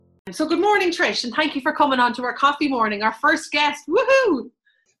So good morning, Trish, and thank you for coming on to our coffee morning, our first guest. Woohoo!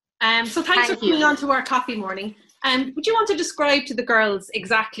 So thanks for coming on to our coffee morning. Would you want to describe to the girls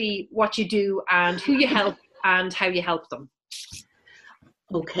exactly what you do and who you help and how you help them?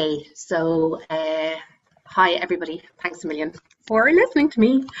 Okay, so hi everybody. Thanks a million for listening to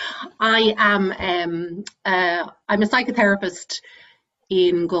me. I'm a psychotherapist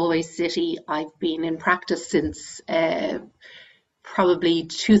in Galway City. I've been in practice since probably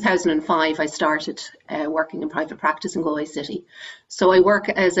 2005. I started working in private practice in Galway City. So I work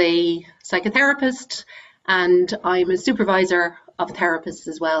as a psychotherapist and I'm a supervisor of therapists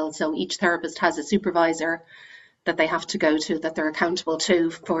as well. So each therapist has a supervisor that they have to go to, that they're accountable to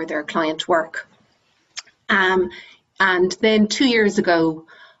for their client work. And then 2 years ago,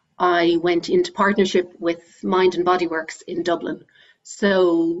 I went into partnership with Mind and Body Works in Dublin.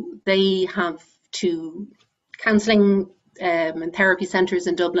 So they have two counselling and therapy centres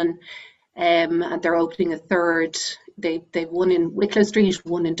in Dublin, and they're opening a third. They've one in Wicklow Street,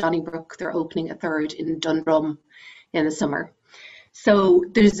 one in Donnybrook. They're opening a third in Dundrum in the summer. So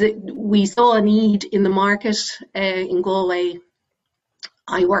we saw a need in the market in Galway.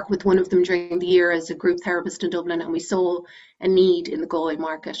 I work with one of them during the year as a group therapist in Dublin, and we saw a need in the Galway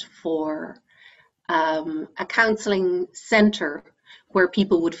market for a counselling centre where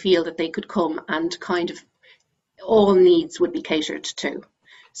people would feel that they could come and kind of all needs would be catered to.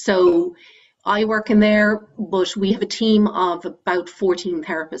 So I work in there, but we have a team of about 14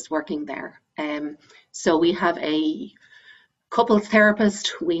 therapists working there. So we have a couples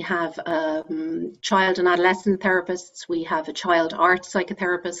therapist, we have child and adolescent therapists, we have a child art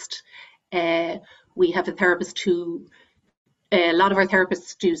psychotherapist, we have a therapist who, a lot of our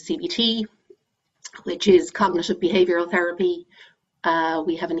therapists do CBT, which is cognitive behavioural therapy.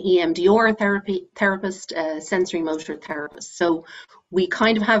 We have an EMDR therapist, a sensory motor therapist. So we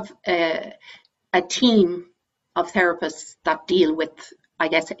kind of have a team of therapists that deal with, I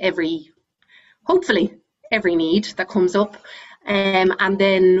guess, hopefully every need that comes up. And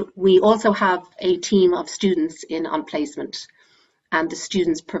then we also have a team of students on placement, and the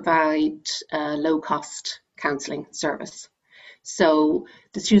students provide low cost counselling service. So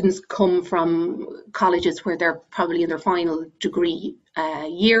the students come from colleges where they're probably in their final degree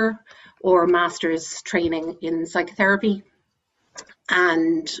year or master's training in psychotherapy.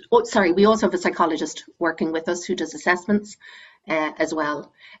 And we also have a psychologist working with us who does assessments as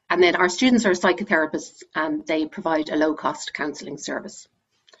well. And then our students are psychotherapists and they provide a low cost counselling service.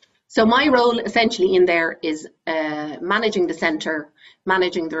 So my role essentially in there is managing the centre,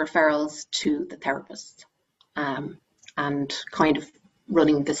 managing the referrals to the therapists, and kind of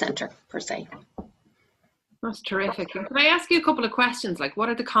running the centre per se. That's terrific. Can I ask you a couple of questions? Like, what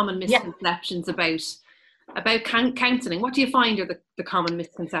are the common misconceptions about counselling? What do you find are the common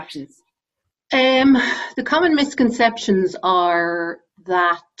misconceptions? The common misconceptions are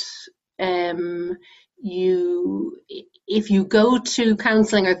that if you go to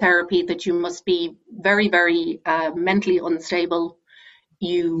counselling or therapy, that you must be very, very mentally unstable.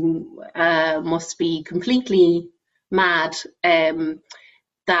 You must be completely mad,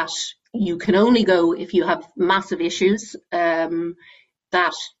 that you can only go if you have massive issues,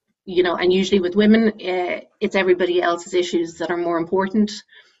 that, you know, and usually with women, it's everybody else's issues that are more important.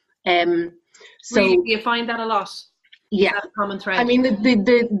 So really, do you find that a lot? Yeah. Is that a common thread? I mean,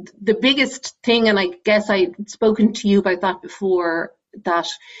 the biggest thing, and I guess I'd spoken to you about that before, that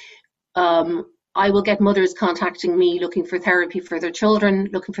I will get mothers contacting me looking for therapy for their children,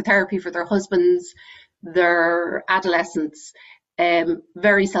 looking for therapy for their husbands, their adolescents,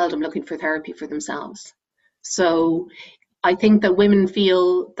 very seldom looking for therapy for themselves. So I think that women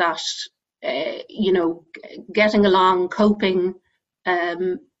feel that, you know, getting along, coping,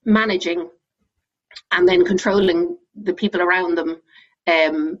 managing, and then controlling the people around them,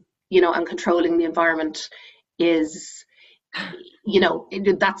 you know, and controlling the environment is, you know,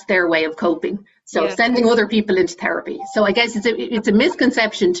 that's their way of coping. So sending other people into therapy. So I guess it's a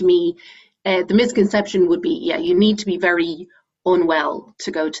misconception to me. The misconception would be, you need to be very unwell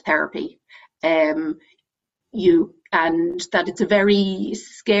to go to therapy. And that it's a very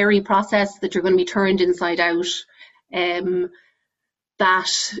scary process, that you're going to be turned inside out,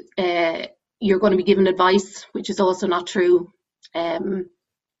 that you're going to be given advice, which is also not true, that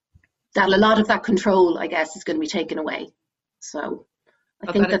a lot of that control, I guess, is going to be taken away. So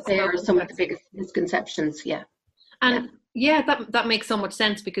I think that they are some of the biggest misconceptions, And that makes so much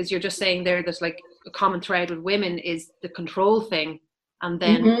sense, because you're just saying there, there's like a common thread with women is the control thing. And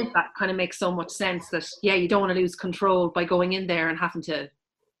then that kind of makes so much sense that, you don't want to lose control by going in there and having to.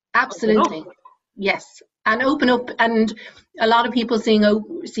 Absolutely. Yes. and open up. And a lot of people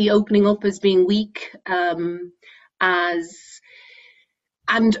see opening up as being weak, and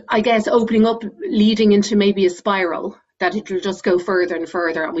I guess opening up leading into maybe a spiral that it will just go further and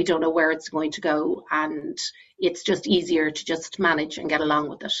further, and we don't know where it's going to go, and it's just easier to just manage and get along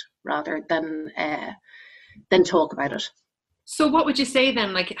with it rather than talk about it. So what would you say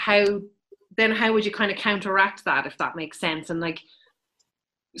then? Like how would you kind of counteract that, if that makes sense? And like,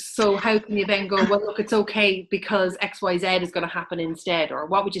 so how can you then go, well, look, it's okay because XYZ is going to happen instead? Or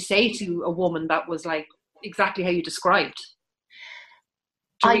what would you say to a woman that was like exactly how you described?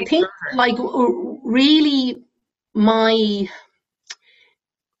 I think like really my,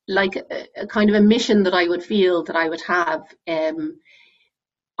 like a kind of a mission that I would feel that I would have.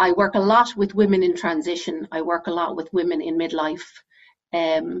 I work a lot with women in transition. I work a lot with women in midlife.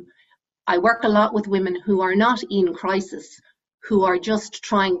 I work a lot with women who are not in crisis, who are just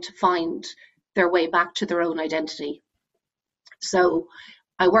trying to find their way back to their own identity. So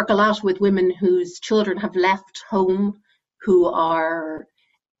I work a lot with women whose children have left home, who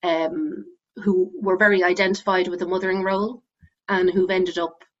were very identified with the mothering role and who've ended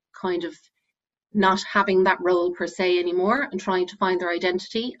up kind of not having that role per se anymore and trying to find their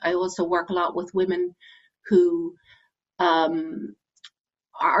identity. I also work a lot with women who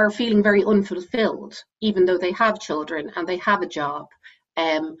are feeling very unfulfilled, even though they have children and they have a job.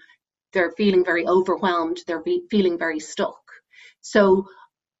 They're feeling very overwhelmed, they're feeling very stuck. So,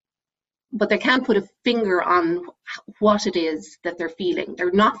 but they can't put a finger on what it is that they're feeling.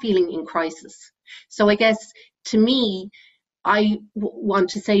 They're not feeling in crisis. So I guess to me, I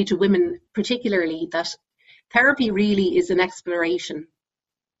want to say to women particularly that therapy really is an exploration.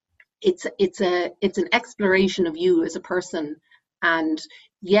 It's an exploration of you as a person, and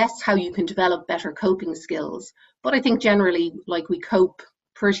yes, how you can develop better coping skills. But I think generally, like, we cope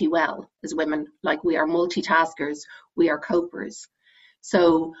pretty well as women. Like, we are multitaskers, we are copers.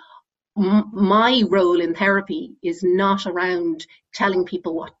 So my role in therapy is not around telling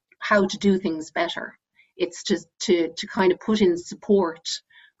people how to do things better. It's to kind of put in support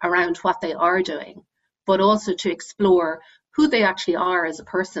around what they are doing, but also to explore who they actually are as a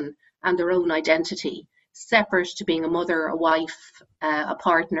person and their own identity, separate to being a mother, a wife, a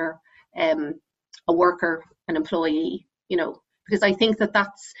partner, a worker, an employee, you know, because I think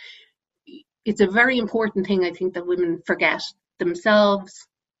it's a very important thing, I think, that women forget themselves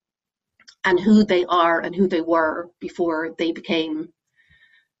and who they are and who they were before they became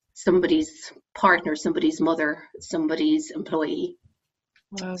somebody's partner, somebody's mother, somebody's employee.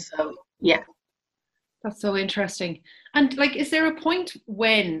 Wow. So, yeah. That's so interesting. And like, is there a point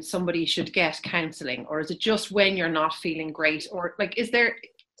when somebody should get counselling, or is it just when you're not feeling great? Or like, is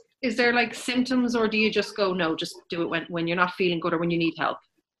there like symptoms, or do you just go, no, just do it when you're not feeling good or when you need help?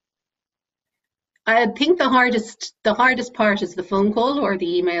 I think the hardest part is the phone call or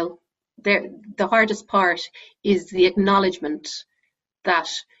the email. The hardest part is the acknowledgement that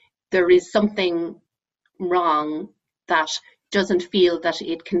there is something wrong that doesn't feel that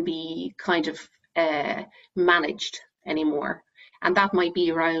it can be kind of managed anymore. And that might be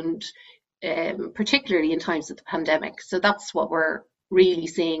around, particularly in times of the pandemic. So that's what we're really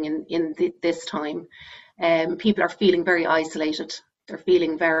seeing in this time. People are feeling very isolated. They're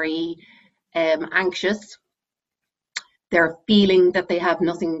feeling very anxious. They're feeling that they have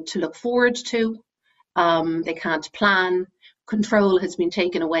nothing to look forward to. They can't plan. Control has been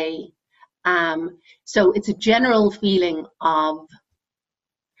taken away. So it's a general feeling of,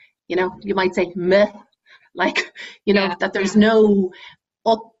 you know, you might say meh, like, you know, that there's no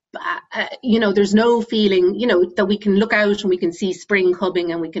there's no feeling, you know, that we can look out and we can see spring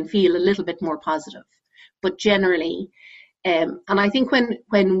coming and we can feel a little bit more positive. But generally, and I think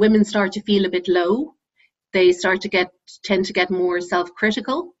when women start to feel a bit low, they tend to get more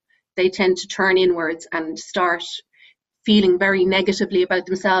self-critical. They tend to turn inwards and start feeling very negatively about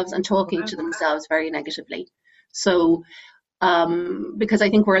themselves and talking to themselves very negatively. So, because I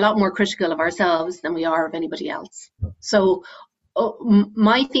think we're a lot more critical of ourselves than we are of anybody else. So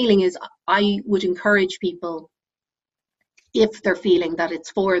my feeling is I would encourage people, if they're feeling that it's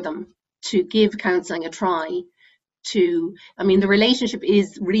for them, to give counselling a try. The relationship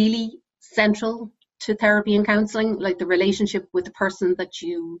is really central to therapy and counselling. Like, the relationship with the person that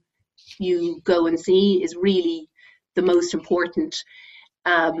you go and see is really the most important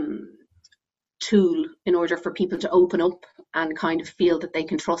tool in order for people to open up and kind of feel that they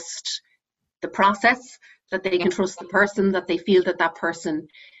can trust the process, that they can trust the person, that they feel that person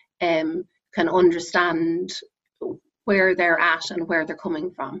can understand where they're at and where they're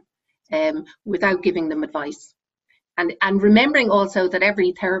coming from, without giving them advice. And remembering also that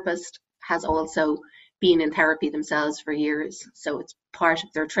every therapist has also been in therapy themselves for years. So it's part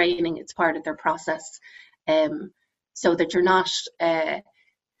of their training, it's part of their process, so that you're not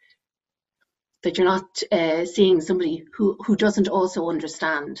seeing somebody who doesn't also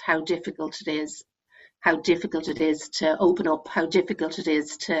understand how difficult it is to open up, how difficult it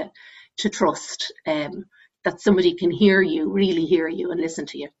is to trust that somebody can really hear you and listen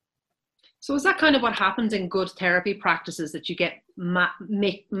to you. So is that kind of what happens in good therapy practices, that you get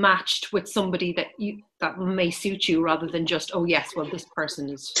matched with somebody that may suit you, rather than just, oh yes, well, this person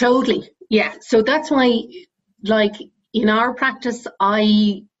is... Totally, yeah. So that's why, like in our practice,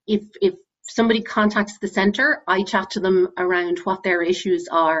 if somebody contacts the centre, I chat to them around what their issues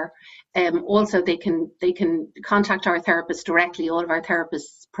are. Also, they can contact our therapist directly. All of our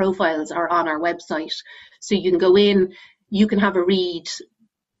therapists' profiles are on our website, so you can go in, you can have a read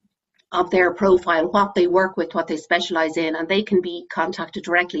of their profile, what they work with, what they specialise in, and they can be contacted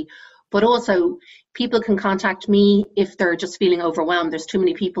directly. But also, people can contact me if they're just feeling overwhelmed. There's too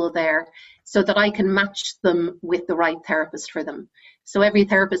many people there, so that I can match them with the right therapist for them. So every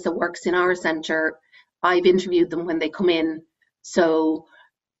therapist that works in our centre, I've interviewed them when they come in. So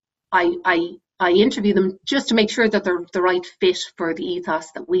I interview them just to make sure that they're the right fit for the ethos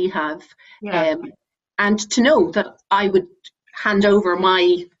that we have, and to know that I would hand over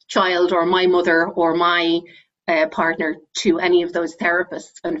my child or my mother or my partner to any of those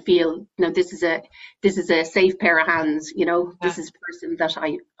therapists and feel, this is a safe pair of hands. This is a person that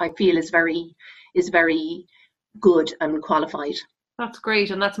I feel is very good and qualified. That's great,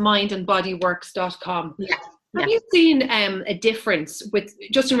 and that's mindandbodyworks.com. Yeah. Have you seen a difference with,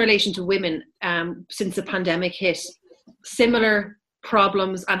 just in relation to women, since the pandemic hit, similar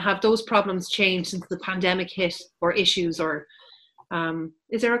problems, and have those problems changed since the pandemic hit, or issues, or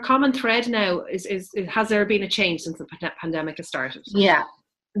is there a common thread now? Has there been a change since the pandemic has started? Yeah,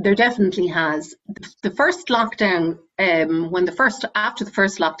 there definitely has. The first lockdown, after the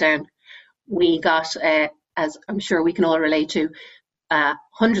first lockdown, we got, as I'm sure we can all relate to,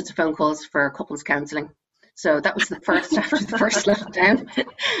 hundreds of phone calls for couples counselling. So that was the first after the first lockdown.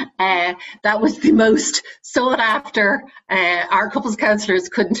 That was the most sought after. Our couples counsellors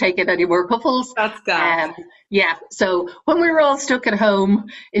couldn't take it any more couples. That's good. Yeah. So when we were all stuck at home,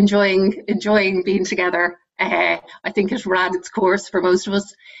 enjoying being together, I think it ran its course for most of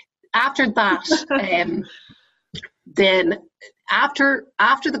us. After that, then after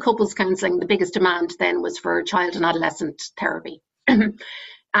the couples counselling, the biggest demand then was for child and adolescent therapy.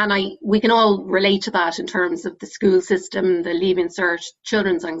 And we can all relate to that in terms of the school system, the Leaving Cert,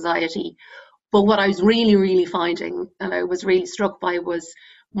 children's anxiety. But what I was really, really finding, and I was really struck by, was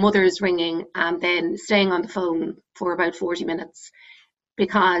mothers ringing and then staying on the phone for about 40 minutes,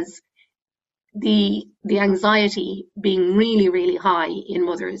 because the anxiety being really, really high in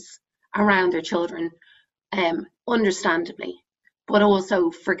mothers around their children, understandably, but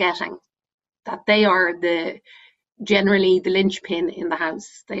also forgetting that they are generally the linchpin in the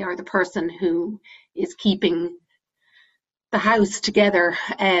house. They are the person who is keeping the house together,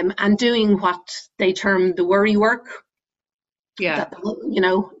 and doing what they term the worry work. Yeah.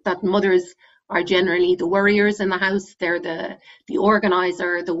 That mothers are generally the worriers in the house. They're the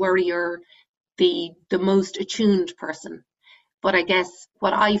organizer, the worrier, the most attuned person. But I guess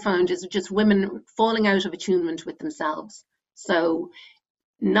what I found is just women falling out of attunement with themselves. So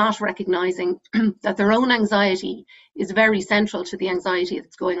not recognizing that their own anxiety is very central to the anxiety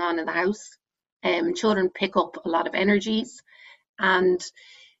that's going on in the house. Children pick up a lot of energies, and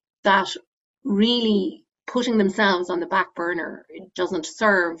that really putting themselves on the back burner doesn't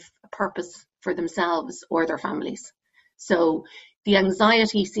serve a purpose for themselves or their families. So the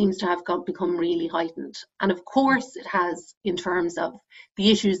anxiety seems to have become really heightened. And of course it has, in terms of the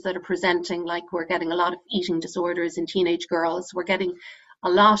issues that are presenting, like we're getting a lot of eating disorders in teenage girls. We're getting a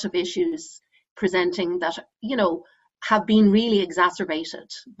lot of issues presenting that, have been really exacerbated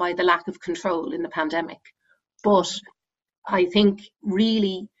by the lack of control in the pandemic. But I think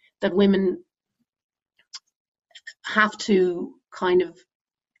really that women have to kind of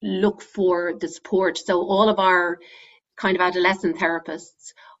look for the support. So all of our kind of adolescent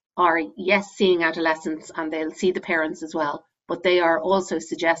therapists are, yes, seeing adolescents, and they'll see the parents as well, but they are also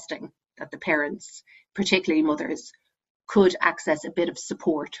suggesting that the parents, particularly mothers, could access a bit of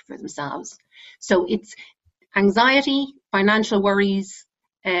support for themselves. So it's anxiety, financial worries,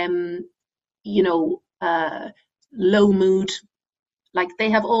 low mood, like they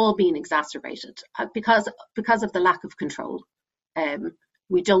have all been exacerbated because of the lack of control.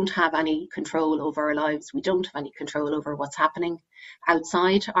 We don't have any control over our lives. We don't have any control over what's happening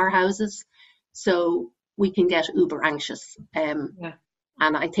outside our houses. So we can get uber anxious. And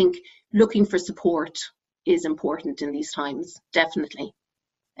And I think looking for support is important in these times, definitely.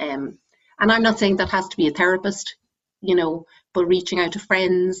 And I'm not saying that has to be a therapist, you know, but reaching out to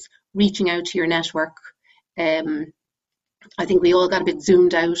friends, reaching out to your network. I think we all got a bit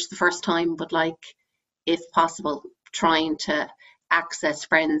zoomed out the first time, but like, if possible, trying to access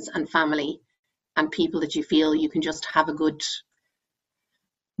friends and family and people that you feel you can just have a good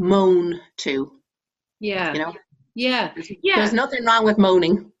moan to. Yeah. You know? Yeah. There's nothing wrong with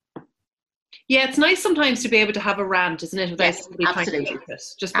moaning. Yeah, it's nice sometimes to be able to have a rant, isn't it? Without somebody absolutely. trying to it.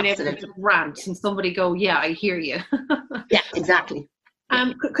 Just being able to rant and somebody go, yeah, I hear you. Yeah, exactly.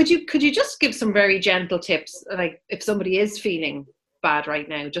 Could you just give some very gentle tips, like if somebody is feeling bad right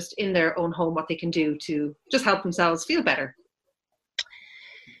now, just in their own home, what they can do to just help themselves feel better?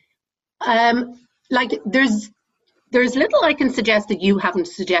 Like there's little I can suggest that you haven't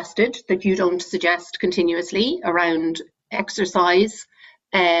suggested, that you don't suggest continuously, around exercise,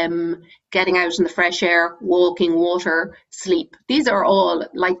 getting out in the fresh air, walking, water, sleep. These are all,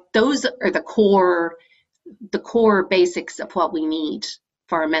 like, those are the core basics of what we need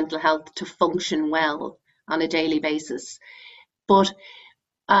for our mental health to function well on a daily basis. But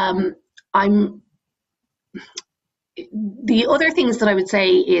the other things that I would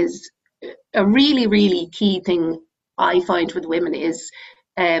say is a really, really key thing I find with women is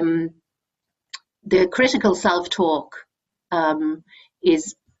the critical self-talk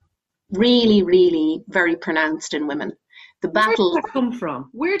is really, really very pronounced in women. The battle. Where does that come from?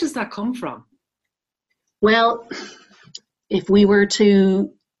 Where does that come from? Well, if we were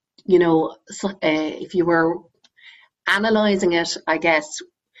to, you know, if you were analysing it, I guess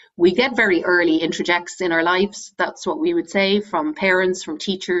we get very early introjects in our lives. That's what we would say, from parents, from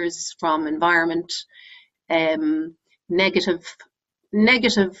teachers, from environment, negative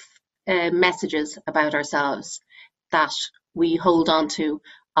messages about ourselves that we hold on to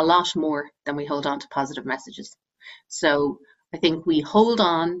a lot more than we hold on to positive messages. So I think we hold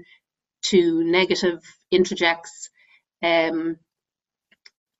on to negative introjects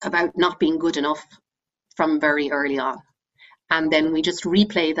about not being good enough from very early on. And then we just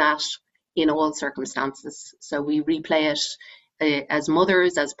replay that in all circumstances. So we replay it as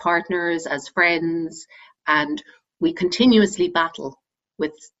mothers, as partners, as friends, and we continuously battle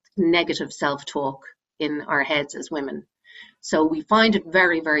with negative self-talk in our heads as women. So we find it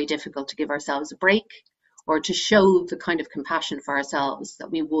very, very difficult to give ourselves a break, or to show the kind of compassion for ourselves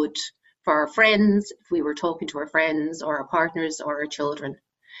that we would for our friends if we were talking to our friends or our partners or our children.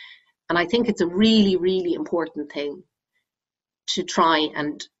 And I think it's a really, really important thing to try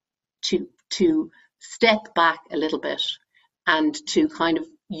and to step back a little bit and to kind of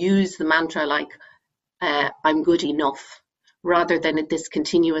use the mantra like, I'm good enough, rather than this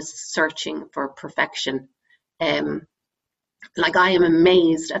continuous searching for perfection. Like, I am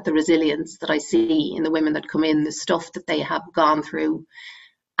amazed at the resilience that I see in the women that come in, the stuff that they have gone through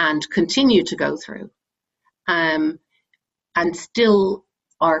and continue to go through, and still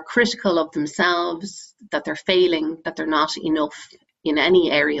are critical of themselves, that they're failing, that they're not enough in any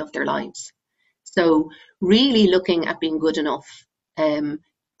area of their lives. So really looking at being good enough,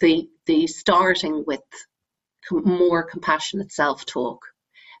 the starting with more compassionate self-talk.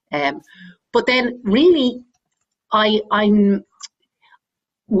 But then really,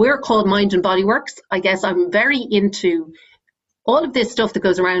 we're called Mind and Body Works. I guess I'm very into all of this stuff that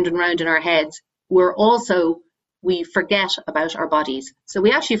goes around and around in our heads. We forget about our bodies. So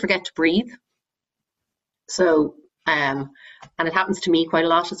we actually forget to breathe. So, and it happens to me quite a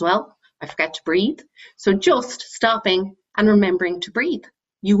lot as well. I forget to breathe. So just stopping and remembering to breathe.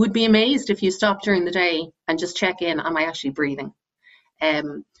 You would be amazed if you stop during the day and just check in, am I actually breathing?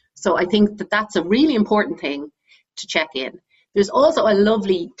 So I think that that's a really important thing to check in. There's also a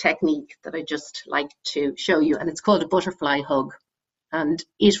lovely technique that I just like to show you, and it's called a butterfly hug. And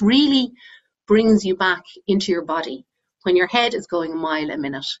it really brings you back into your body when your head is going a mile a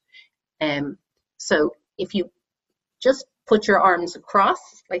minute. So if you just put your arms across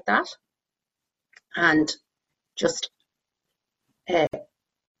like that and just and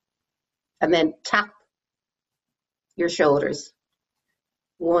then tap your shoulders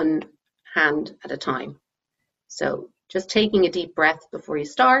one hand at a time. So just taking a deep breath before you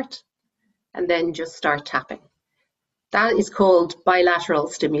start, and then just start tapping. That is called bilateral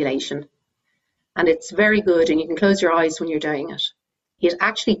stimulation. And it's very good, and you can close your eyes when you're doing it. It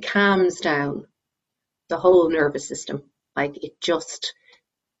actually calms down the whole nervous system. Like, it just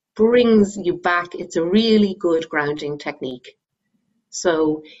brings you back. It's a really good grounding technique.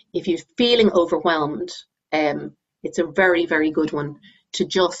 So if you're feeling overwhelmed, it's a very, very good one to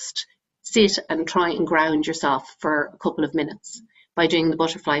just sit and try and ground yourself for a couple of minutes. by doing the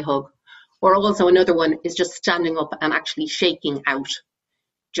butterfly hug. Or also another one is just standing up and actually shaking out,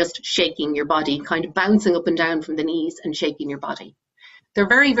 just shaking your body, kind of bouncing up and down from the knees and shaking your body. They're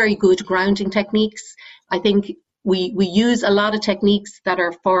very, very good grounding techniques. I think we use a lot of techniques that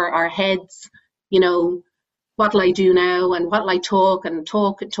are for our heads, you know, what'll I do now, and what'll I talk and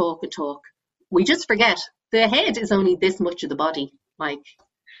talk and talk and talk. We just forget the head is only this much of the body. Like,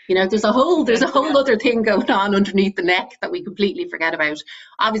 you know, there's a whole other thing going on underneath the neck that we completely forget about.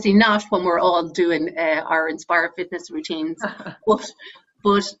 Obviously not when we're all doing our Inspire Fitness routines,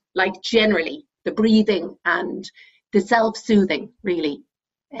 but like generally the breathing and the self-soothing, really,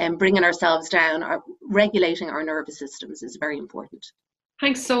 and bringing ourselves down, regulating our nervous systems is very important.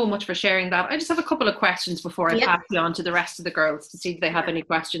 Thanks so much for sharing that. I just have a couple of questions before I pass you on to the rest of the girls to see if they have any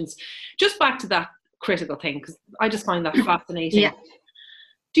questions. Just back to that critical thing, because I just find that fascinating. Yeah.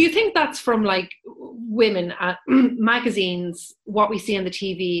 Do you think that's from like women at magazines, what we see on the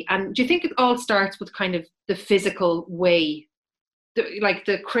TV? And do you think it all starts with kind of the physical way, like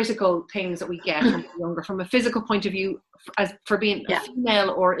the critical things that we get when we're younger, from a physical point of view, as for being a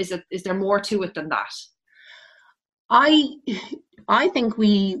female, or is there more to it than that? I think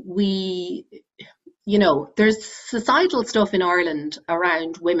we you know, there's societal stuff in Ireland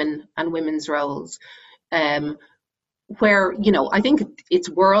around women and women's roles, where, you know, I think it's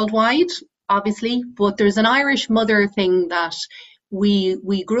worldwide, obviously, but there's an Irish mother thing that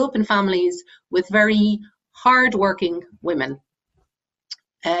we grew up in families with very hardworking women,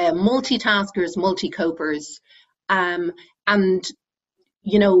 multitaskers, multi-copers, and,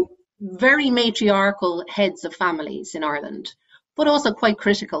 you know, very matriarchal heads of families in Ireland, but also quite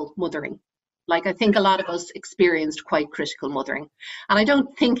critical mothering. Like, I think a lot of us experienced quite critical mothering. And I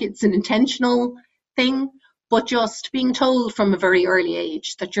don't think it's an intentional thing, but just being told from a very early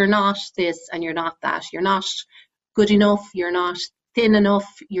age that you're not this and you're not that. You're not good enough, you're not thin enough,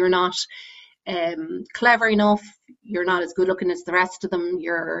 you're not clever enough, you're not as good looking as the rest of them,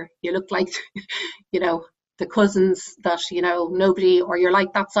 you look like, you know, the cousins that, you know, nobody, or you're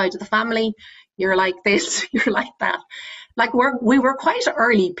like that side of the family, you're like this, you're like that. Like, we were quite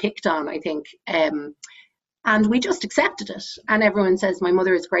early picked on, I think, and we just accepted it. And everyone says my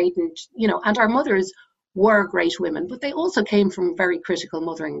mother is great, and, you know, and our mothers were great women, but they also came from very critical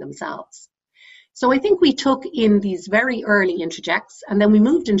mothering themselves. So I think we took in these very early interjects, and then we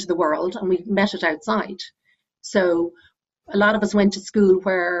moved into the world and we met it outside. So a lot of us went to school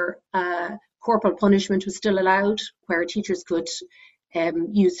where corporal punishment was still allowed, where teachers could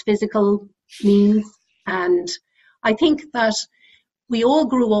use physical means. And I think that we all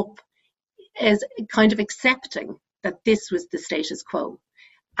grew up as kind of accepting that this was the status quo.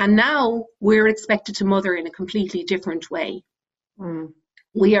 And now we're expected to mother in a completely different way.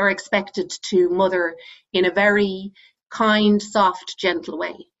 We are expected to mother in a very kind, soft, gentle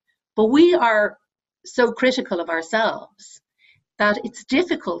way. But we are so critical of ourselves that it's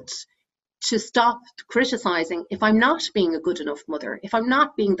difficult to stop criticizing if I'm not being a good enough mother, if I'm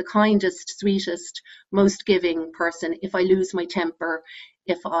not being the kindest, sweetest, most giving person, if I lose my temper,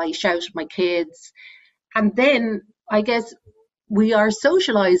 if I shout at my kids. And then I guess we are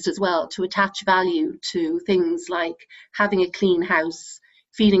socialized as well to attach value to things like having a clean house,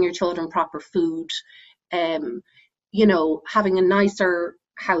 feeding your children proper food, you know, having a nicer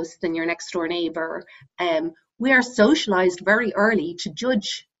house than your next door neighbor. We are socialized very early to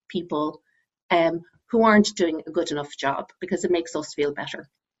judge people who aren't doing a good enough job, because it makes us feel better.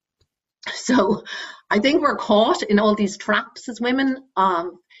 So I think we're caught in all these traps as women,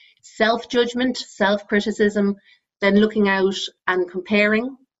 self-judgment, self-criticism, then looking out and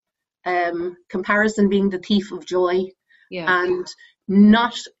comparing, comparison being the thief of joy, and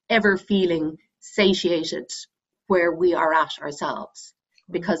not ever feeling satiated where we are at ourselves,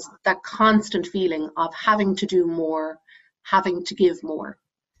 because that constant feeling of having to do more, having to give more.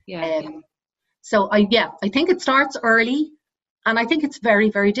 So I think it starts early, and I think it's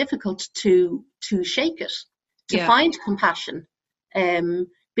very, very difficult to shake it, to find compassion,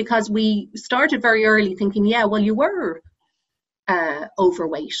 because we started very early thinking, well, you were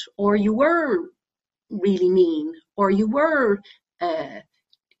overweight, or you were really mean, or you were,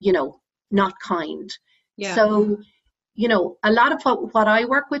 you know, not kind. So, you know, a lot of what I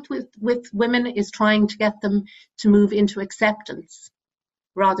work with women is trying to get them to move into acceptance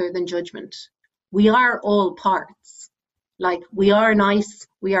rather than judgment. We are all parts. Like, we are nice,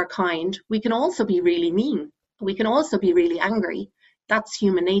 we are kind. We can also be really mean. We can also be really angry. That's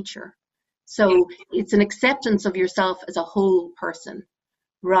human nature. So it's an acceptance of yourself as a whole person,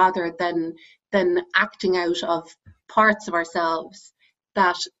 rather than acting out of parts of ourselves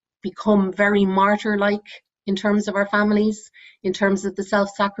that become very martyr-like in terms of our families, in terms of the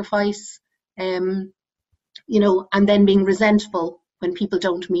self-sacrifice, you know, and then being resentful when people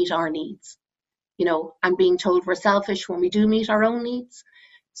don't meet our needs, you know, and being told we're selfish when we do meet our own needs.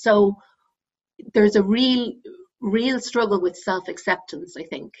 So there's a real struggle with self-acceptance, I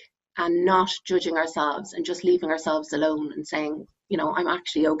think, and not judging ourselves and just leaving ourselves alone and saying, you know, I'm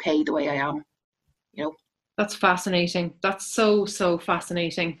actually okay the way I am, you know. That's fascinating. That's so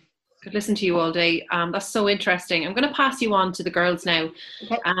fascinating. Could listen to you all day. That's so interesting. I'm going to pass you on to the girls now.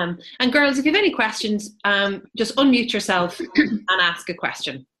 Okay. And girls, if you have any questions, just unmute yourself and ask a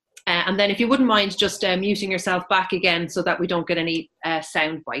question. And then if you wouldn't mind just muting yourself back again so that we don't get any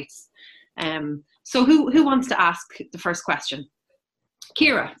sound bites. So who wants to ask the first question?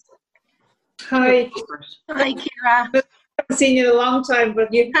 Kira. Hi. Hi, Kira. I haven't seen you in a long time, but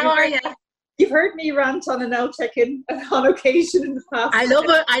how are you? You've heard me rant on a no check-in on occasion in the past.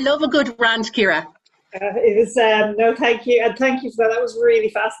 I love a good rant, Kira. It was no, thank you, and thank you for that. That was really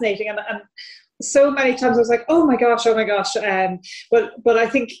fascinating, and so many times I was like, oh my gosh. But I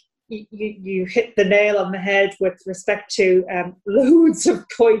think you hit the nail on the head with respect to loads of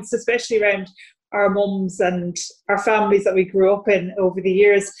points, especially around our mums and our families that we grew up in over the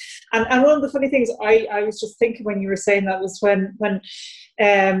years. And one of the funny things I was just thinking when you were saying that was when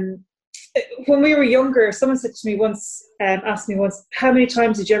we were younger, someone said to me once, asked me once, how many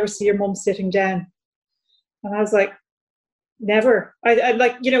times did you ever see your mum sitting down? And I was like, never. I'd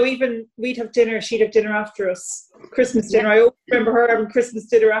like, you know, even we'd have dinner, she'd have dinner after us, Christmas dinner. I always remember her having Christmas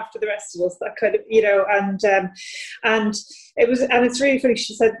dinner after the rest of us, that kind of, you know, and it's really funny,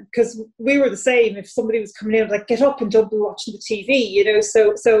 she said, because we were the same. If somebody was coming in, like, get up and don't be watching the TV, you know,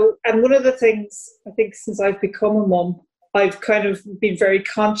 so, and one of the things, I think, since I've become a mum, I've kind of been very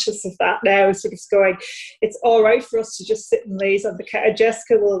conscious of that now, sort of going, it's all right for us to just sit and laze on the couch.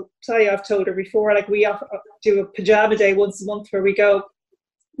 Jessica will tell you, I've told her before, like we do a pajama day once a month where we go,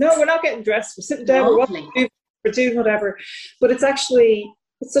 no, we're not getting dressed, we're sitting down, we're doing whatever. But it's actually,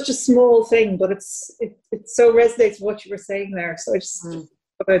 it's such a small thing, but it so resonates with what you were saying there. So I just,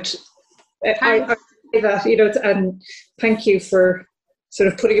 I that, you know, and thank you for sort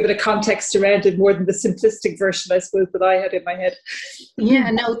of putting a bit of context around it more than the simplistic version, I suppose, that I had in my head.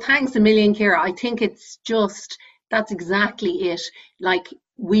 Yeah, no, thanks a million, Kira. I think it's just, that's exactly it. Like,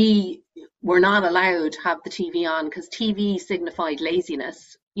 we were not allowed to have the TV on because TV signified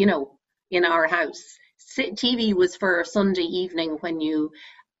laziness, you know, in our house. TV was for Sunday evening when you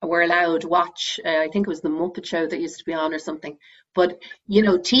were allowed to watch, I think it was the Muppet Show that used to be on or something. But, you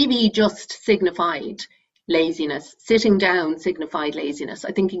know, TV just signified laziness. Sitting down signified laziness.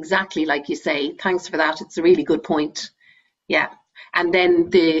 I think exactly like you say. Thanks for that. It's a really good point. Yeah. And then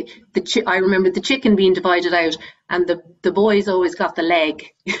I remember the chicken being divided out, and the boys always got the leg.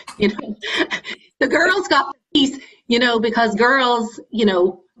 You know, the girls got the piece. You know, because girls, you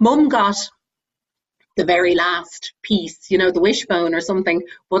know, mum got the very last piece. You know, the wishbone or something.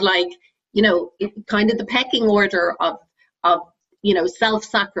 But like, you know, kind of the pecking order of you know,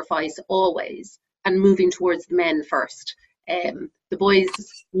 self-sacrifice always. And moving towards the men first. The boys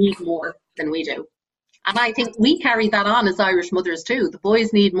need more than we do. And I think we carry that on as Irish mothers too. The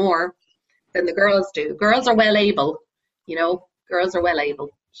boys need more than the girls do. Girls are well able, you know, girls are well able.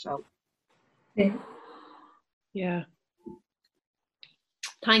 So. Yeah.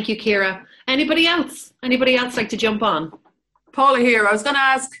 Thank you, Kira. Anybody else? Anybody else like to jump on? Paula here. I was going to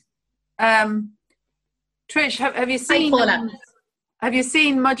ask, Trish, have you seen... Hi, Paula. Have you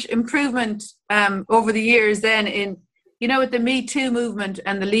seen much improvement over the years then in, you know, with the Me Too movement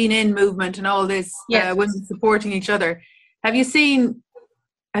and the Lean In movement and all this, yes. Women supporting each other? Have you seen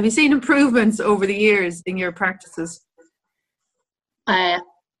improvements over the years in your practices?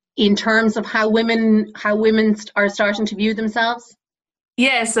 In terms of how women are starting to view themselves?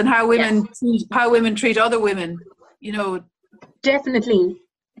 Yes, and how women treat other women, you know. Definitely,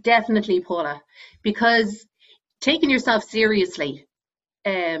 Paula, because taking yourself seriously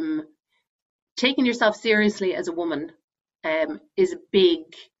as a woman is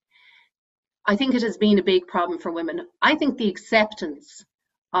I think it has been a big problem for women. I think the acceptance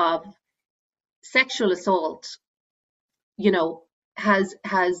of sexual assault, you know, has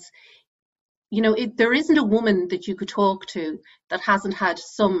you know, there isn't a woman that you could talk to that hasn't had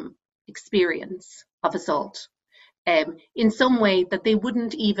some experience of assault in some way that they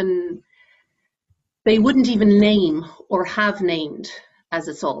wouldn't even name or have named as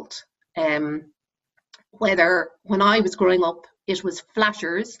assault. Whether when I was growing up, it was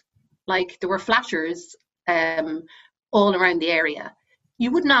flashers, like there were flashers all around the area.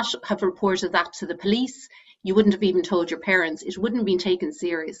 You would not have reported that to the police. You wouldn't have even told your parents. It wouldn't have been taken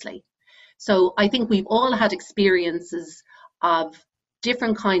seriously. So I think we've all had experiences of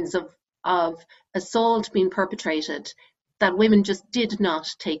different kinds of assault being perpetrated that women just did not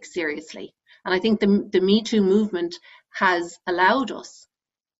take seriously. And I think the Me Too movement has allowed us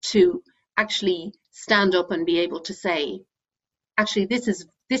to actually stand up and be able to say, actually,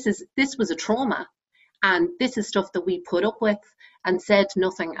 this was a trauma, and this is stuff that we put up with and said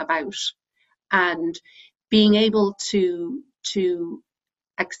nothing about. And being able to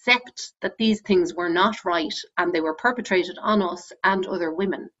accept that these things were not right and they were perpetrated on us and other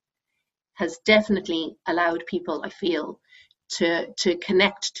women has definitely allowed people, I feel, to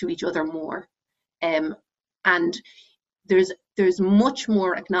connect to each other more. And there's much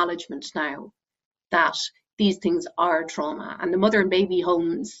more acknowledgement now that these things are trauma. And the mother and baby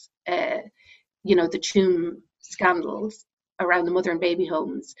homes, you know, the Tuam scandals around the mother and baby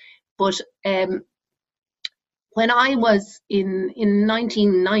homes. But when I was in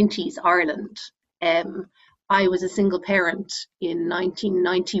 1990s Ireland, I was a single parent in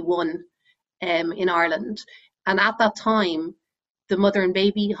 1991 in Ireland. And at that time, the mother and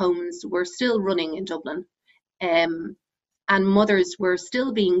baby homes were still running in Dublin. And women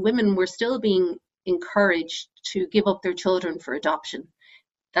were still being encouraged to give up their children for adoption.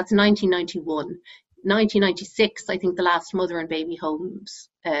 That's 1991. 1996, I think the last mother and baby homes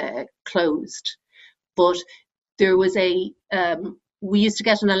closed. But there was we used to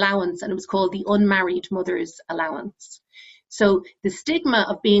get an allowance, and it was called the Unmarried Mothers Allowance. So the stigma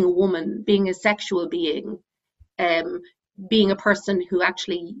of being a woman, being a sexual being, being a person who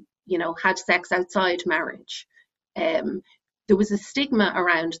actually, you know, had sex outside marriage, there was a stigma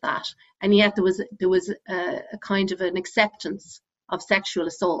around that, and yet there was a kind of an acceptance of sexual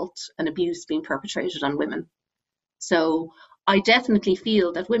assault and abuse being perpetrated on women. So I definitely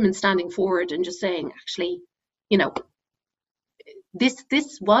feel that women standing forward and just saying, actually, you know, this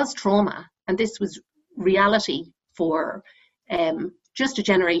was trauma, and this was reality for just a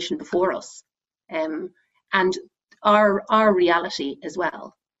generation before us, and our reality as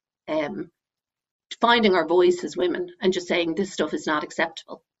well. Finding our voice as women and just saying this stuff is not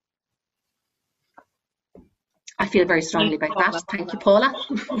acceptable. I feel very strongly about that. Thank you, Paula.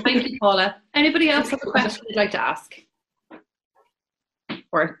 Thank you, Paula. Anybody else have a question you'd like to ask?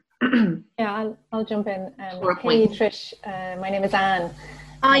 Or yeah, I'll jump in. Hey, Trish. My name is Anne.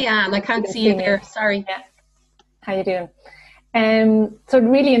 Hi, Anne. I can't see you there. Sorry. Yeah. How you doing? So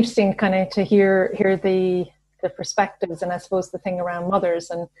really interesting, kind of, to hear the perspectives, and I suppose the thing around mothers,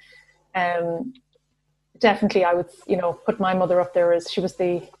 and definitely I would, you know, put my mother up there as she was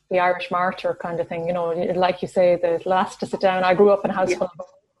the Irish martyr kind of thing, you know, like you say, the last to sit down. I grew up in a house full of boys,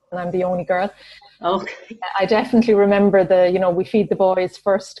 and I'm the only girl. Okay. I definitely remember the, you know, we feed the boys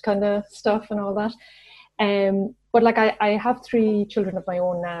first kind of stuff and all that. But like I have 3 children of my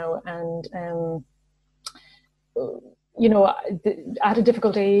own now, and you know, at a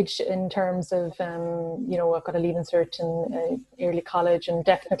difficult age in terms of, you know, I've got a leaving cert in early college, and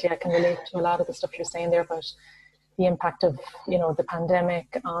definitely I can relate to a lot of the stuff you're saying there about the impact of, you know, the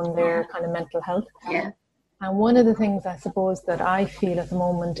pandemic on their kind of mental health. Yeah. And one of the things I suppose that I feel at the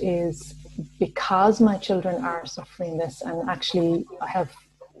moment is, because my children are suffering this, and actually I have,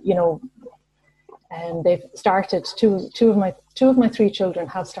 you know, and they've started, two of my 3 children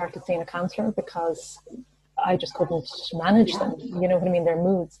have started seeing a counsellor because I just couldn't manage them, you know what I mean, their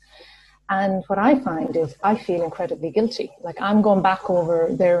moods. And what I find is I feel incredibly guilty. Like, I'm going back over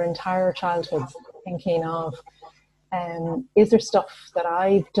their entire childhoods thinking of, is there stuff that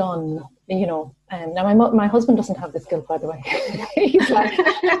I've done, you know, and now my husband doesn't have this guilt, by the way. He's like,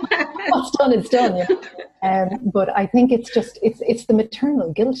 what's done is done, you know. But I think it's just, it's the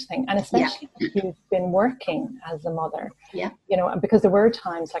maternal guilt thing, and especially if you've been working as a mother, you know, because there were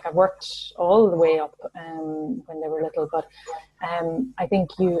times, like, I've worked all the way up when they were little, but I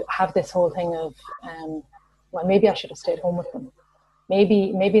think you have this whole thing of, well, maybe I should have stayed home with them.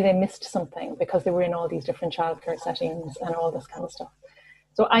 Maybe they missed something because they were in all these different childcare settings and all this kind of stuff.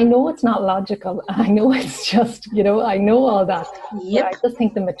 So I know it's not logical. I know it's just, you know, I know all that. But I just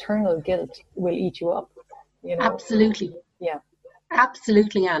think the maternal guilt will eat you up. You know? Absolutely. Yeah.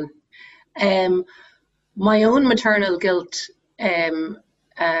 Absolutely, Anne. My own maternal guilt, my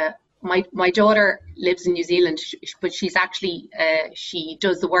daughter lives in New Zealand, but she's actually, she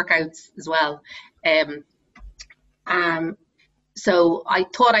does the workouts as well. So I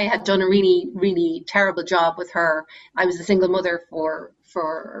thought I had done a really, really terrible job with her. I was a single mother for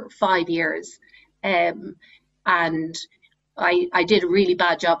 5 years, and I did a really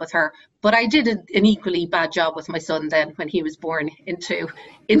bad job with her. But I did an equally bad job with my son then when he was born into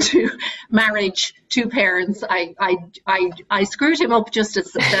marriage, 2 parents. I screwed him up just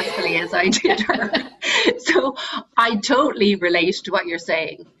as successfully as I did her. So I totally relate to what you're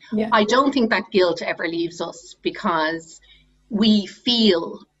saying. Yeah. I don't think that guilt ever leaves us because we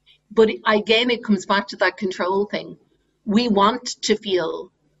feel, but again, it comes back to that control thing. We want to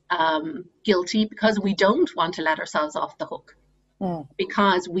feel guilty because we don't want to let ourselves off the hook.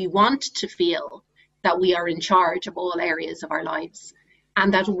 Because we want to feel that we are in charge of all areas of our lives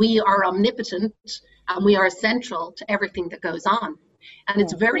and that we are omnipotent and we are central to everything that goes on. And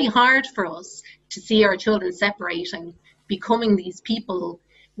it's very hard for us to see our children separating, becoming these people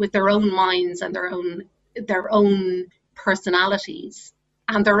with their own minds and their own personalities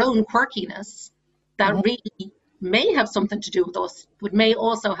and their own quirkiness that really may have something to do with us, but may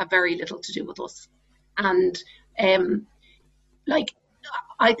also have very little to do with us. And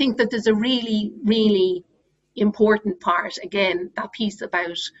I think that there's a really, really important part, again, that piece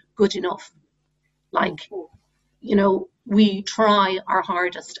about good enough. We try our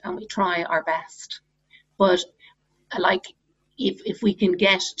hardest and we try our best. But if we can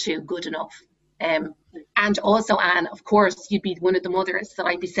get to good enough. And also, Anne, of course, you'd be one of the mothers that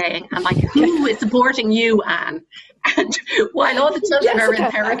I'd be saying, and who is supporting you, Anne? And while all the children are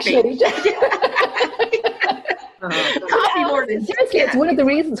in therapy. Coffee morning. Seriously, it's one of the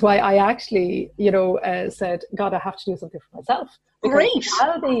reasons why I actually, said, God, I have to do something for myself. Great.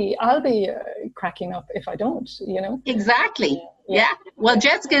 I'll be cracking up if I don't, Exactly. Yeah. Well,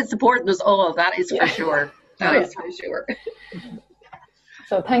 Jessica is supporting us all. That is for sure. That is for sure.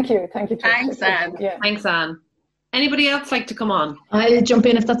 So thank you. Thanks, Anne. Yeah. Thanks, Anne. Anybody else like to come on? I'll jump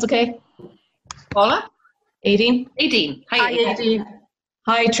in if that's okay. Paula? Aideen. Hi, Aideen.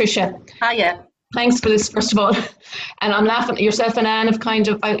 Hi, Tricia. Hiya. Thanks for this, first of all. And I'm laughing at yourself and Anne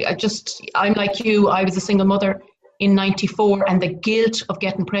I'm like you. I was a single mother in 94, and the guilt of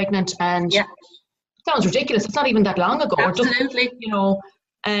getting pregnant, and it sounds ridiculous. It's not even that long ago. Absolutely.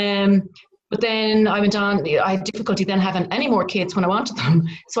 But then I went on, I had difficulty then having any more kids when I wanted them.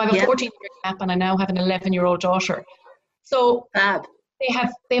 So I have a 14-year gap, and I now have an 11-year-old daughter. So Fab.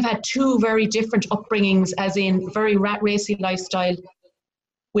 they've had 2 very different upbringings, as in very rat racy lifestyle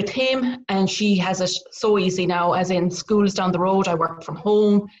with him, and she has it so easy now, as in school's down the road, I work from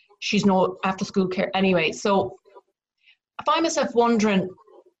home, she's no after school care anyway. So I find myself wondering,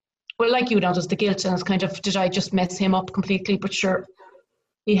 well, like you now, there's the guilt, and it's kind of, did I just mess him up completely? But sure,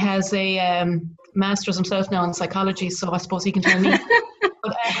 he has a master's himself now in psychology, so I suppose he can tell me.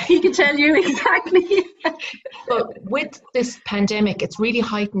 But, he can tell you exactly. But with this pandemic, it's really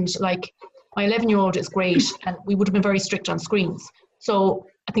heightened. Like, my 11-year-old is great, and we would have been very strict on screens. So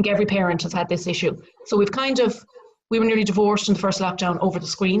I think every parent has had this issue. So we were nearly divorced in the first lockdown over the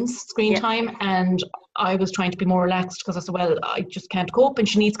screen time, and I was trying to be more relaxed because I said, well, I just can't cope, and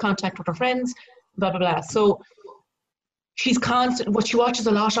she needs contact with her friends, blah, blah, blah. So she's constant. What she watches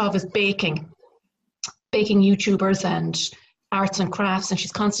a lot of is baking YouTubers and arts and crafts, and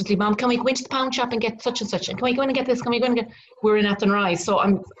she's constantly, Mom, can we go into the pound shop and get such and such, and can we go in and get this, can we go in and get, we're in Athenry, so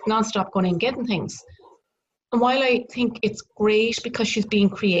I'm non-stop going in and getting things. And while I think it's great because she's being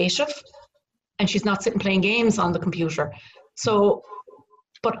creative and she's not sitting playing games on the computer,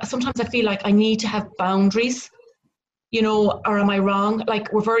 but sometimes I feel like I need to have boundaries, or am I wrong?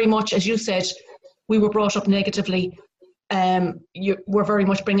 Like, we're very much, as you said, we were brought up negatively. We're very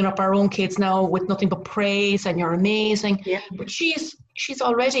much bringing up our own kids now with nothing but praise and you're amazing. Yeah. But she's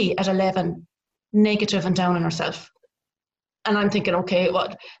already at 11 negative and down on herself. And I'm thinking, okay,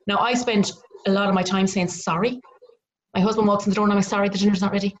 what? Now I spend a lot of my time saying sorry. My husband walks in the door and I'm like, sorry, the dinner's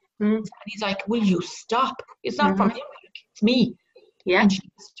not ready. And he's like, will you stop? It's not from him, it's me. Yeah. And she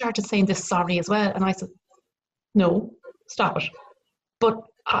started saying this sorry as well. And I said, no, stop it. But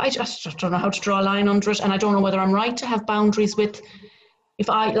I just don't know how to draw a line under it. And I don't know whether I'm right to have boundaries with,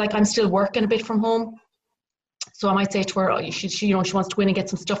 I'm still working a bit from home. So I might say to her, she wants to go in and get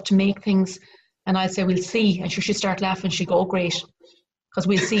some stuff to make things. And I'd say, we'll see. And she'd start laughing. She'd go, oh, great. Because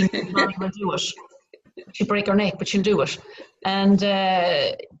we'll see. Mommy will do it. She'll break her neck, but she'll do it. And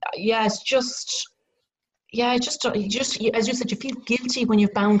it's just, as you said, you feel guilty when you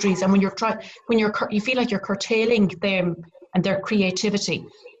have boundaries and when you feel like you're curtailing them and their creativity.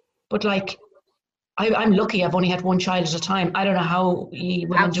 But like, I'm lucky I've only had one child at a time. I don't know how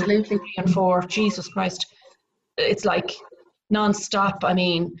women do 3 and 4. Jesus Christ. It's like non-stop. I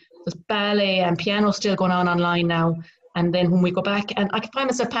mean, there's ballet and piano still going on online now. And then when we go back, and I can find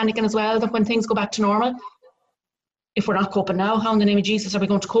myself panicking as well, that when things go back to normal, if we're not coping now, how in the name of Jesus are we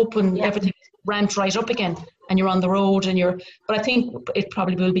going to cope when everything ramped right up again and you're on the road but I think it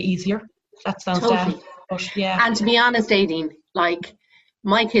probably will be easier that sounds Totally. daft. But yeah. And to be honest, Aideen, like,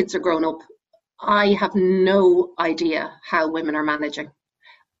 my kids are grown up. I have no idea how women are managing.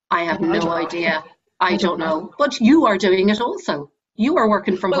 I have I no don't- idea. I don't know. But you are doing it also. You are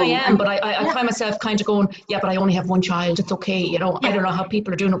working from Well, home. I am, but I find myself kind of going, yeah, but I only have one child. It's okay, you know. I don't know how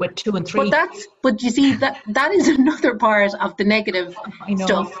people are doing it with 2 and 3. But you see, that is another part of the negative I know.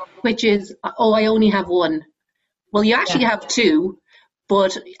 stuff, which is, oh, I only have one. Well, you actually have 2,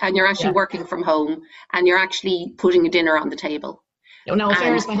 and you're actually working from home, and you're actually putting a dinner on the table. Now, in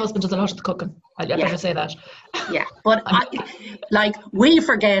fairness, my husband does a lot of the cooking. I better say that. Yeah, but we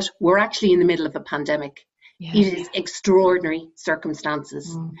forget we're actually in the middle of a pandemic. Yeah. It is extraordinary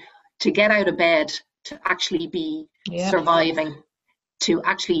circumstances to get out of bed, to actually be surviving, to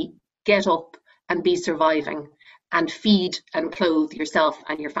actually get up and be surviving, and feed and clothe yourself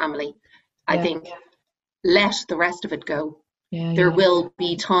and your family. I think let the rest of it go. There will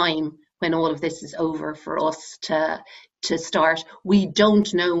be time when all of this is over for us to start. We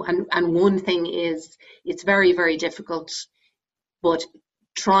don't know, and one thing is, it's very, very difficult, but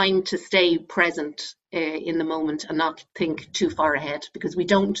trying to stay present in the moment and not think too far ahead, because we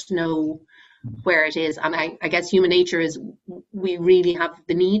don't know where it is. And I guess human nature is, we really have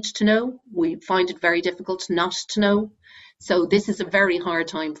the need to know. We find it very difficult not to know. So this is a very hard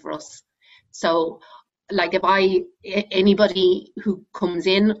time for us. So, like, anybody who comes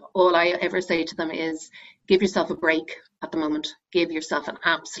in, all I ever say to them is, give yourself a break at the moment. Give yourself an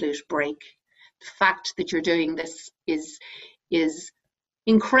absolute break. The fact that you're doing this is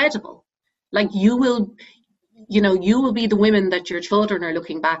incredible. Like, you will be the women that your children are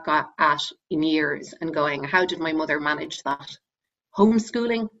looking back at in years and going, how did my mother manage that?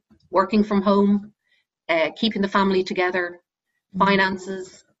 Homeschooling, working from home, keeping the family together,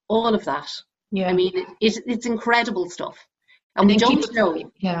 finances, all of that. Yeah. I mean, it's incredible stuff. And we don't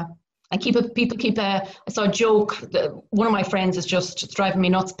know. Yeah. And people keep I saw a joke. One of my friends is just driving me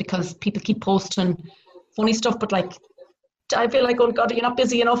nuts because people keep posting funny stuff, but like, I feel like, oh God, you're not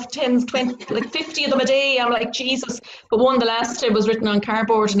busy enough. 10, 20, like 50 of them a day. I'm like, Jesus. But one, the last day, was written on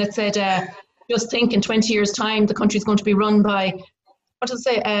cardboard, and it said, just think, in 20 years' time, the country's going to be run by, what does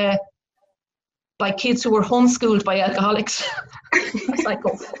it say? By kids who were homeschooled by alcoholics. It's like,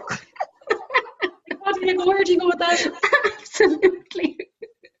 oh, fuck. Where do you go with that? Absolutely.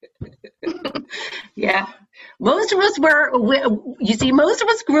 Yeah. Most of us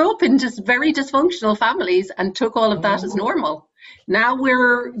grew up in just very dysfunctional families and took all of that as normal. Now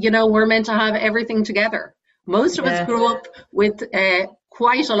we're meant to have everything together. Most of us grew up with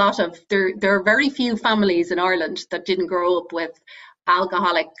quite a lot of, there are very few families in Ireland that didn't grow up with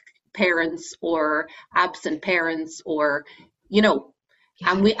alcoholic parents or absent parents, or,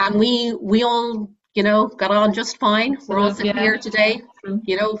 and we all, got on just fine. We're all sitting here today,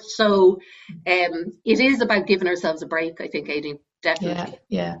 so it is about giving ourselves a break, I think, Aideen, definitely.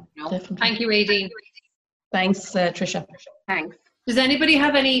 Yeah, definitely. Thank you, Aideen. Thanks, Tricia. Thanks. Does anybody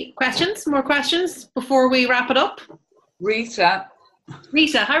have any more questions before we wrap it up? Rita,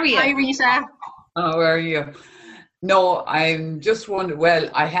 how are you? Hi, Rita. How are you? No, I'm just wondering, well,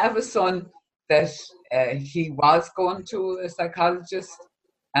 I have a son that he was going to a psychologist,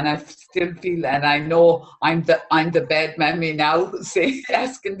 and I still feel, and I know I'm the bad mammy now,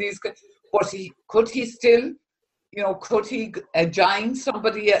 asking these, but could he still, could he join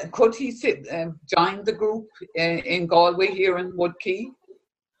somebody? Could he join the group in Galway here in Woodkey?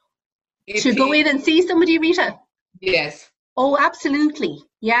 To go in and see somebody, Rita? Yes. Oh, absolutely.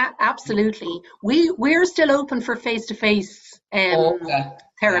 Yeah, absolutely. We're still open for face-to-face therapy.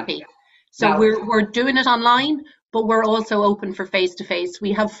 Yeah. So now, we're doing it online, but we're also open for face-to-face.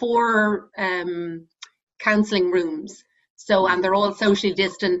 We have 4 counselling rooms. So, and they're all socially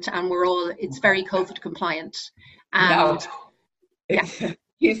distant, and it's very COVID compliant. And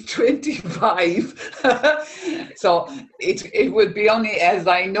he's 25. So it would be only, as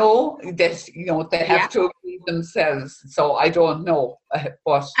I know, that they have to agree themselves. So I don't know.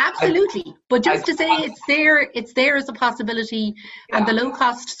 But absolutely. But just to say it's there as a possibility, and the low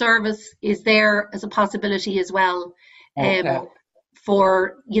cost service is there as a possibility as well.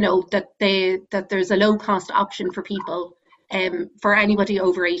 For that there's a low cost option for people. For anybody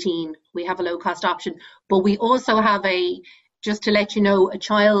over 18, we have a low cost option, but we also have just to let you know, a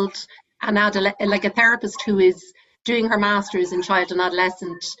child and like a therapist who is doing her master's in child and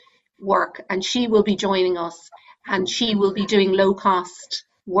adolescent work, and she will be joining us, and she will be doing low cost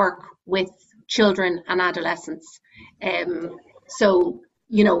work with children and adolescents. So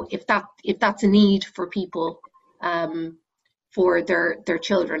if that's a need for people, for their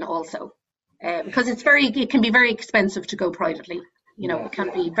children also. Because it can be very expensive to go privately. you know, it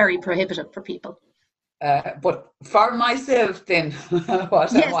can be very prohibitive for people. But for myself, then,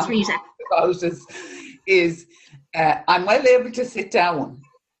 what Yes, I want Rita. to talk about is I'm well able to sit down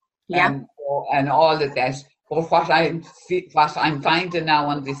Yeah. and all of that. But what I'm finding now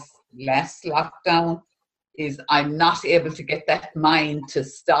on this last lockdown is I'm not able to get that mind to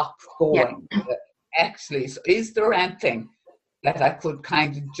stop going. Yeah. Actually, so is there anything that I could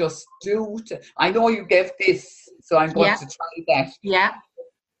kind of just do I know you gave this, so I'm going to try that. Yeah.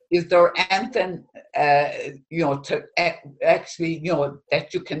 Is there anything, you know, to actually, you know,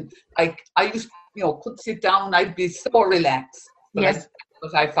 that you can, I used, you know, could sit down, I'd be so relaxed. But Yes.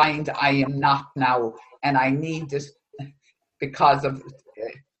 but I find I am not now, and I need it because of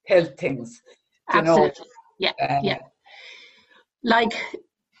health things. Absolutely. Yeah. Like,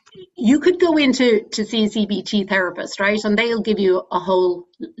 you could go to see a CBT therapist, right? And they'll give you a whole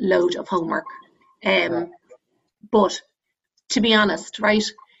load of homework. But to be honest, right,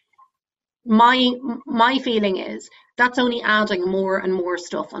 my feeling is that's only adding more and more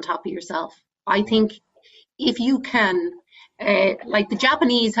stuff on top of yourself. I think if you can, like the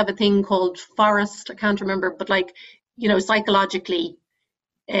Japanese have a thing called forest, I can't remember, but like, you know, psychologically,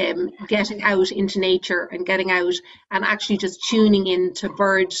 getting out into nature and getting out and actually just tuning into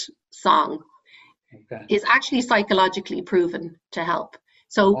bird song is actually psychologically proven to help.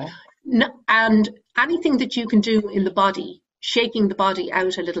 So, and anything that you can do in the body, shaking the body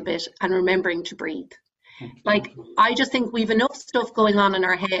out a little bit and remembering to breathe. Like, I just think we've enough stuff going on in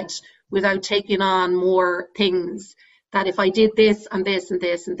our head without taking on more things, that if I did this and this and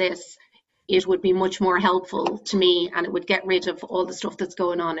this and this, it would be much more helpful to me, and it would get rid of all the stuff that's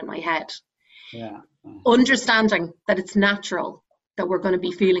going on in my head. Yeah. Understanding that it's natural that we're going to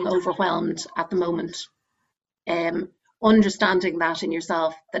be feeling overwhelmed at the moment. Understanding that in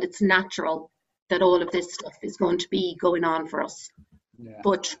yourself, that it's natural that all of this stuff is going to be going on for us. Yeah.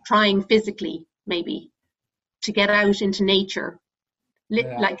 But trying physically, maybe, to get out into nature,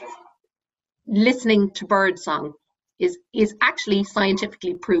 like listening to bird song is actually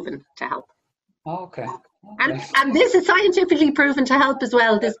scientifically proven to help. Okay. And this is scientifically proven to help as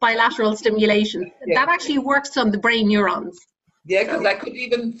well, this bilateral stimulation. That actually works on the brain neurons. Yeah, because I could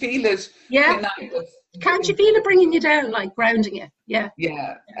even feel it. Yeah. When I was, Can't you feel it bringing you down, like grounding you? Yeah.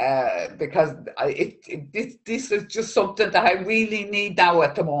 Yeah, because this is just something that I really need now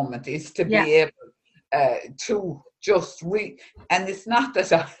at the moment, is to be able to just and it's not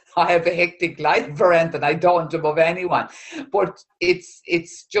that I have a hectic life or anything, I don't above anyone, but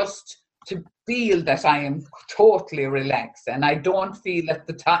it's just to feel that I am totally relaxed, and I don't feel at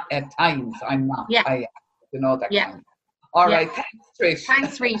times I'm not. Yeah. I am, you know, that Yeah. kind of. All right, thanks, Trish.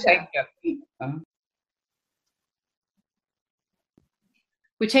 Thanks, Rita. Thank you.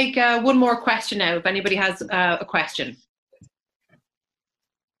 We take one more question now, if anybody has a question.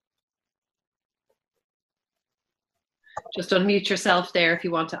 Just unmute yourself there if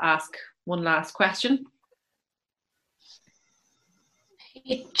you want to ask one last question.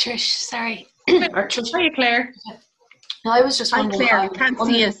 Hey, Trish, sorry. Or Trish, hiya, Claire. No, I was just wondering. Hi, Claire. I can't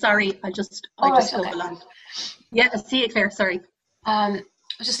see you. Sorry, I just okay. Yeah, I see you, Claire. Sorry. I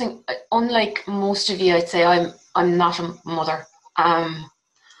was just thinking, unlike most of you, I'd say I'm not a mother. I'm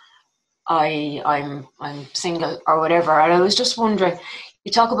single or whatever, and I was just wondering.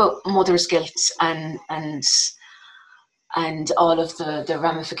 You talk about mother's guilt and all of the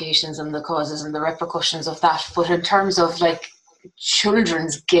ramifications and the causes and the repercussions of that, but in terms of like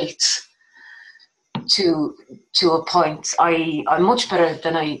children's guilt, to a point, I'm much better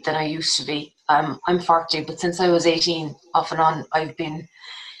than I used to be. I'm 40, but since I was 18, off and on, I've been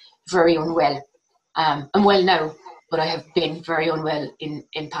very unwell. I'm well now, but I have been very unwell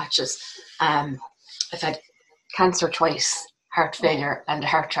in patches. I've had cancer twice, heart failure, and a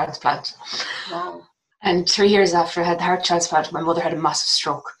heart transplant. Wow. And 3 years after I had the heart transplant, my mother had a massive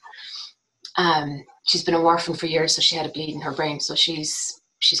stroke. She's been a orphan for years, so she had a bleed in her brain. So she's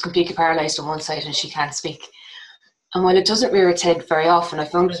completely paralysed on one side and she can't speak. And while it doesn't rear its head very often, I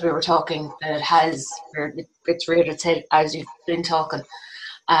found as we were talking that it's reared its head as you've been talking.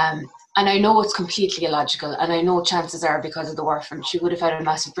 And I know it's completely illogical, and I know chances are because of the orphan, she would have had a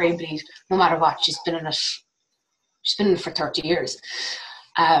massive brain bleed no matter what. She's been in it for 30 years.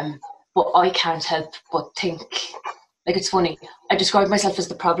 But I can't help but think, like, it's funny, I describe myself as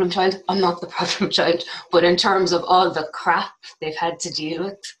the problem child. I'm not the problem child, but in terms of all the crap they've had to deal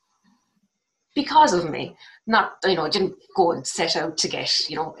with because of me, not, I didn't go and set out to get,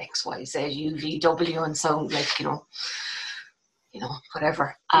 X, Y, Z, U, V, W and sound like,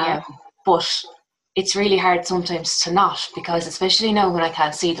 whatever. But it's really hard sometimes to not, because especially now when I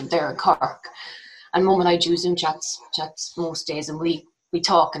can't see them there in Cork, And Mum and I do Zoom chats most days, and we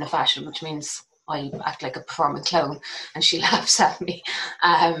talk in a fashion which means I act like a performing clown and she laughs at me.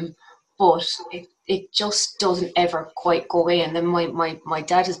 But it just doesn't ever quite go away. And then my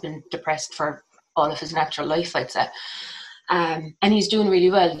dad has been depressed for all of his natural life, I'd say. And he's doing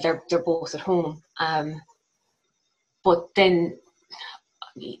really well. They're both at home. But then,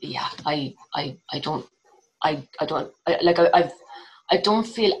 yeah, I don't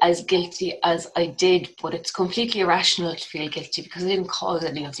feel as guilty as I did, but it's completely irrational to feel guilty because I didn't cause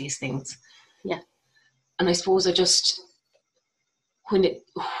any of these things. Yeah. And I suppose I just, when it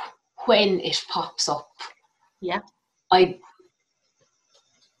pops up, yeah, I'd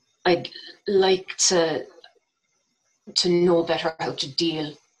like to know better how to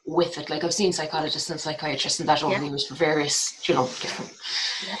deal with it. Like, I've seen psychologists and psychiatrists and that over the years for various,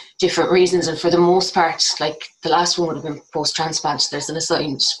 different reasons, and for the most part, like the last one would have been post-transplant. There's an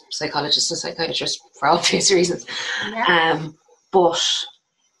assigned psychologist and psychiatrist for obvious reasons. But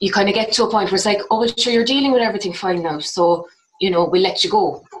you kind of get to a point where it's like, oh, sure, you're dealing with everything fine now, so we'll let you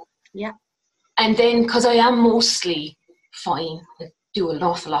go. Yeah. And then, because I am mostly fine, I do an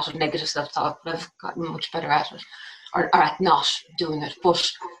awful lot of negative self-talk, but I've gotten much better at it, or at not doing it.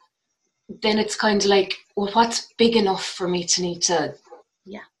 But then it's kind of like, well, what's big enough for me to need to,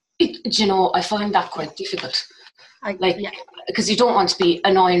 I find that quite difficult. Because you don't want to be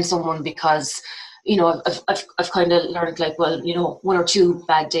annoying someone because, I've kind of learned, like, well, 1 or 2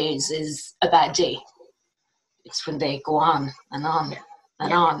 bad days is a bad day. It's when they go on and on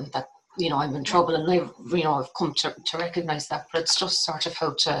and on that, I'm in trouble, and I've come to recognise that, but it's just sort of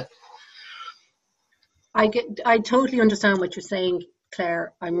how to. I totally understand what you're saying,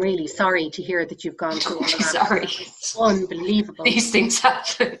 Claire. I'm really sorry to hear that you've gone through all that. Sorry. It's unbelievable. These things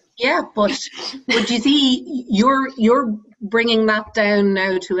happen. Yeah, but you see, you're bringing that down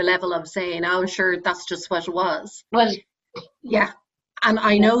now to a level of saying, oh, sure, that's just what it was. Well, yeah. And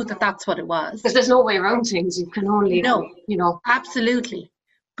I know that that's what it was. Because there's no way around things. You can only, Absolutely.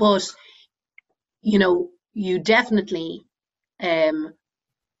 But, you definitely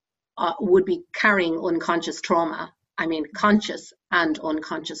would be carrying unconscious trauma. I mean, conscious and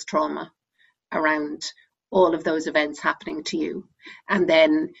unconscious trauma around all of those events happening to you. And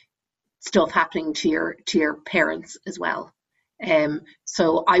then stuff happening to your parents as well.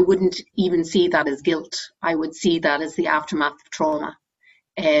 So I wouldn't even see that as guilt. I would see that as the aftermath of trauma.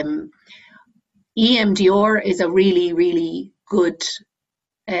 EMDR is a really, really good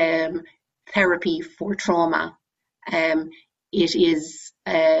therapy for trauma. It is.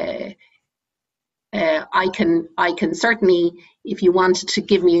 I can certainly, if you wanted to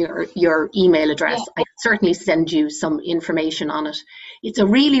give me your email address, I can certainly send you some information on it. It's a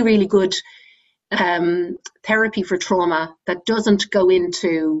really, really good therapy for trauma that doesn't go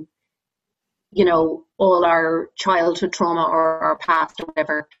into, all our childhood trauma or our past or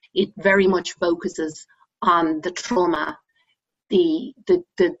whatever. It very much focuses on the trauma, the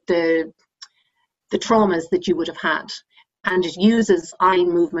traumas that you would have had, and it uses eye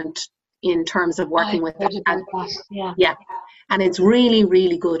movement in terms of working with that. Yeah, and it's really,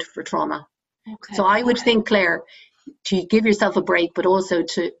 really good for trauma. Okay. So I would think, Claire, to give yourself a break, but also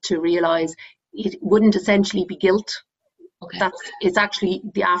to realise it wouldn't essentially be guilt. Okay. It's actually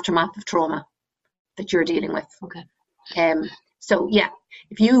the aftermath of trauma that you're dealing with. Okay. So yeah,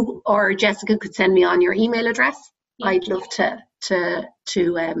 if you or Jessica could send me on your email address, I'd love to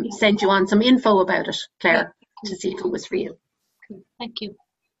send you on some info about it, Claire, to see if it was real. Thank you.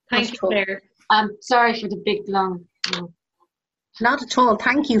 Thank you, Claire. Sorry for the big long. Not at all.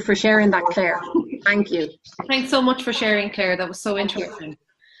 Thank you for sharing that, Claire. Thank you. Thanks so much for sharing, Claire. That was so interesting.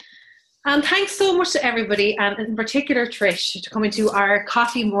 And thanks so much to everybody, and in particular Trish, to coming to our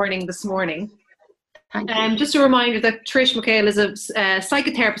coffee morning this morning. Thank you. Just a reminder that Trish McHale is a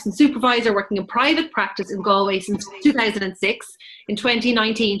psychotherapist and supervisor working in private practice in Galway since 2006. In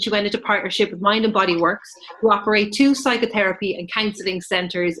 2019, she went into partnership with Mind and Body Works, who operate 2 psychotherapy and counselling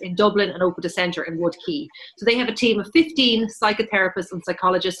centres in Dublin and opened a centre in Wood Quay. So they have a team of 15 psychotherapists and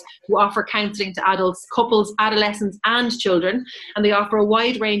psychologists who offer counselling to adults, couples, adolescents and children. And they offer a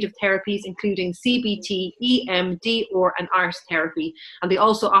wide range of therapies, including CBT, EMDR and art therapy. And they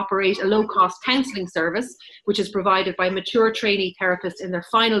also operate a low-cost counselling service, which is provided by mature trainee therapists in their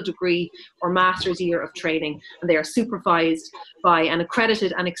final degree or master's year of training. And they are supervised by an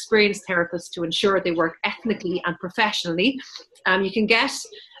accredited and experienced therapist to ensure they work ethically and professionally. You can get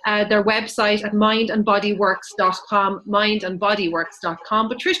their website at mindandbodyworks.com, mindandbodyworks.com.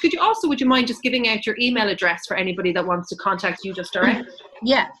 But Trish, would you mind just giving out your email address for anybody that wants to contact you just directly?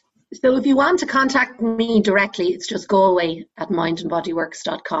 Yeah. So if you want to contact me directly, it's just go away at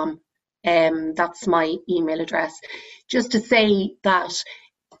mindandbodyworks.com. That's my email address. Just to say that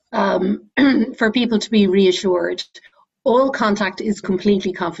for people to be reassured, all contact is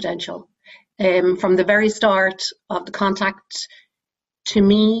completely confidential. From the very start of the contact to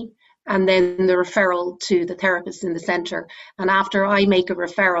me, and then the referral to the therapist in the centre. And after I make a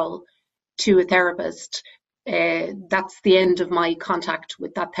referral to a therapist, that's the end of my contact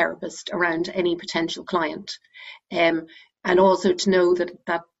with that therapist around any potential client. And also to know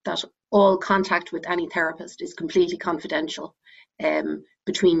that all contact with any therapist is completely confidential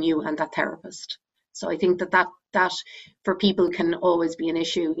between you and that therapist. So I think that for people can always be an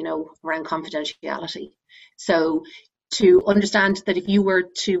issue, you know, around confidentiality. So to understand that if you were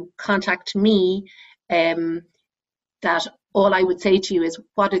to contact me, that all I would say to you is,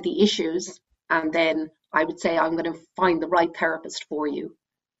 what are the issues? And then I would say, I'm going to find the right therapist for you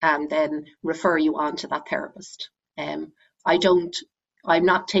and then refer you on to that therapist. I'm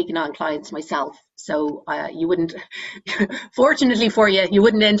not taking on clients myself, so you wouldn't, fortunately for you, you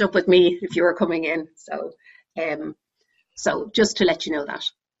wouldn't end up with me if you were coming in. So just to let you know that.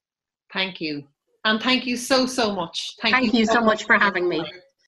 Thank you. And thank you so much. Thank you so much for having me.